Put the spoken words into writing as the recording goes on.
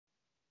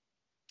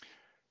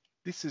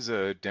This is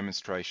a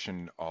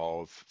demonstration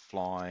of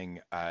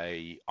flying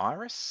a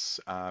iris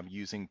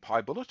using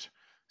pybullet.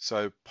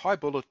 So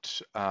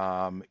pybullet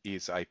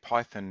is a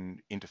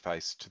Python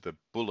interface to the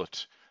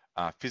Bullet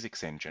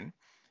physics engine.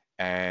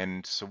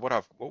 And so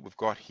what we've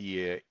got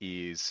here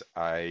is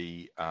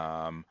an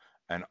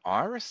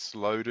iris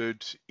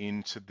loaded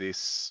into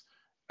this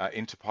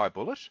into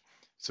pybullet.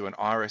 So an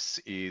iris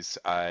is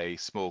a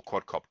small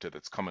quadcopter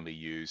that's commonly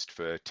used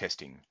for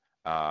testing.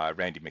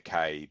 Randy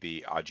McKay,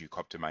 the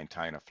ArduCopter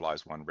maintainer,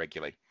 flies one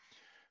regularly.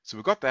 So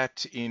we've got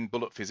that in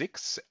bullet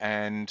physics,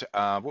 and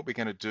what we're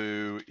going to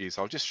do is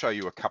I'll just show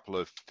you a couple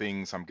of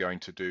things I'm going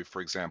to do.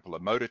 For example, a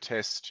motor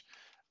test.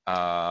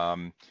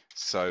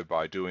 So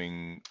by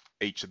doing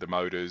each of the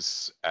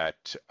motors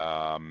at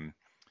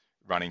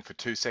running for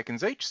 2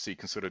 seconds each, so you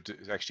can sort of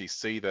actually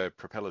see the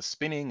propellers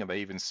spinning, and they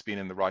even spin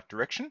in the right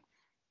direction.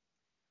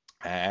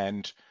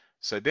 And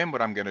so then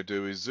what I'm going to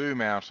do is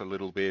zoom out a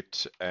little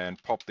bit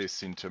and pop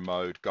this into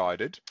mode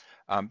guided.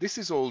 This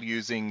is all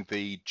using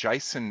the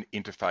JSON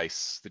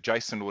interface, the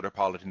JSON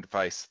ArduPilot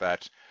interface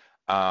that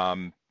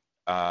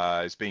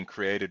is being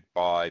created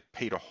by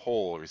Peter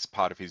Hall as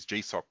part of his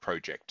GSoC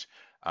project.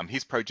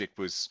 His project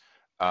was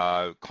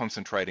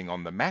concentrating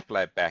on the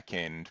MATLAB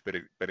backend,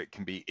 but it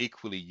can be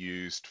equally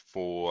used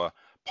for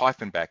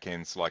Python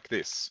backends like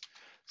this.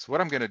 So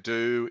what I'm going to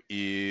do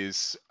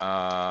is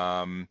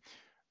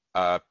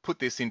put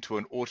this into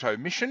an auto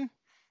mission,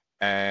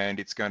 and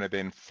it's going to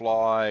then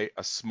fly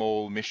a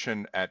small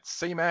mission at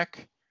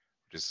CMAC.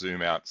 Just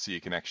zoom out so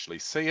you can actually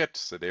see it.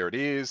 So there it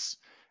is,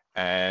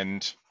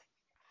 and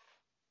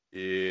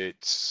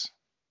it's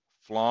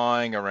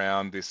flying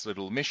around this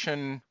little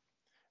mission,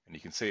 and you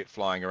can see it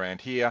flying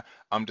around here.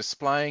 I'm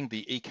displaying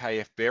the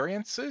EKF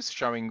variances,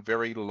 showing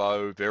very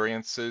low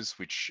variances,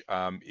 which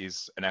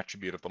is an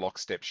attribute of the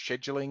lockstep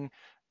scheduling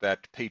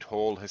that Pete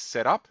Hall has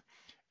set up.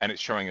 And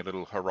it's showing a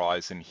little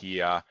horizon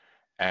here.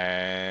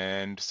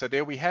 And so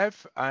there we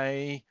have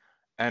an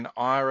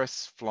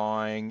iris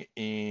flying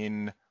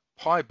in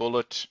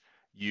pybullet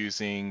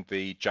using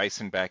the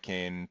JSON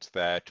backend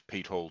that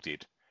Pete Hall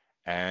did.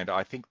 And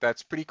I think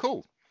that's pretty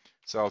cool.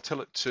 So I'll tell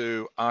it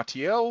to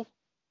RTL.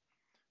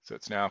 So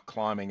it's now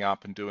climbing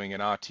up and doing an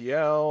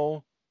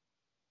RTL.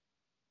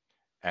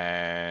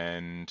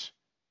 And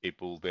it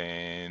will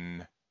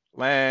then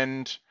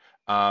land.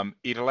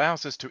 It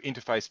allows us to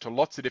interface to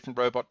lots of different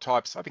robot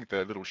types. I think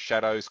the little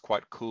shadow's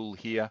quite cool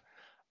here.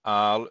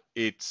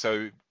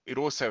 It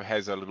also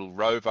has a little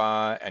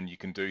rover, and you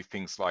can do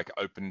things like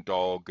open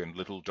dog and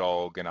little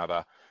dog and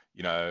other,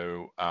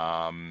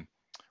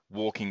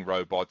 walking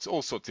robots,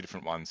 all sorts of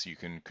different ones you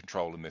can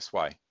control in this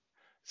way.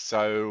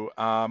 So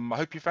I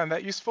hope you found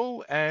that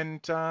useful,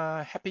 and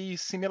happy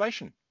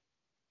simulation.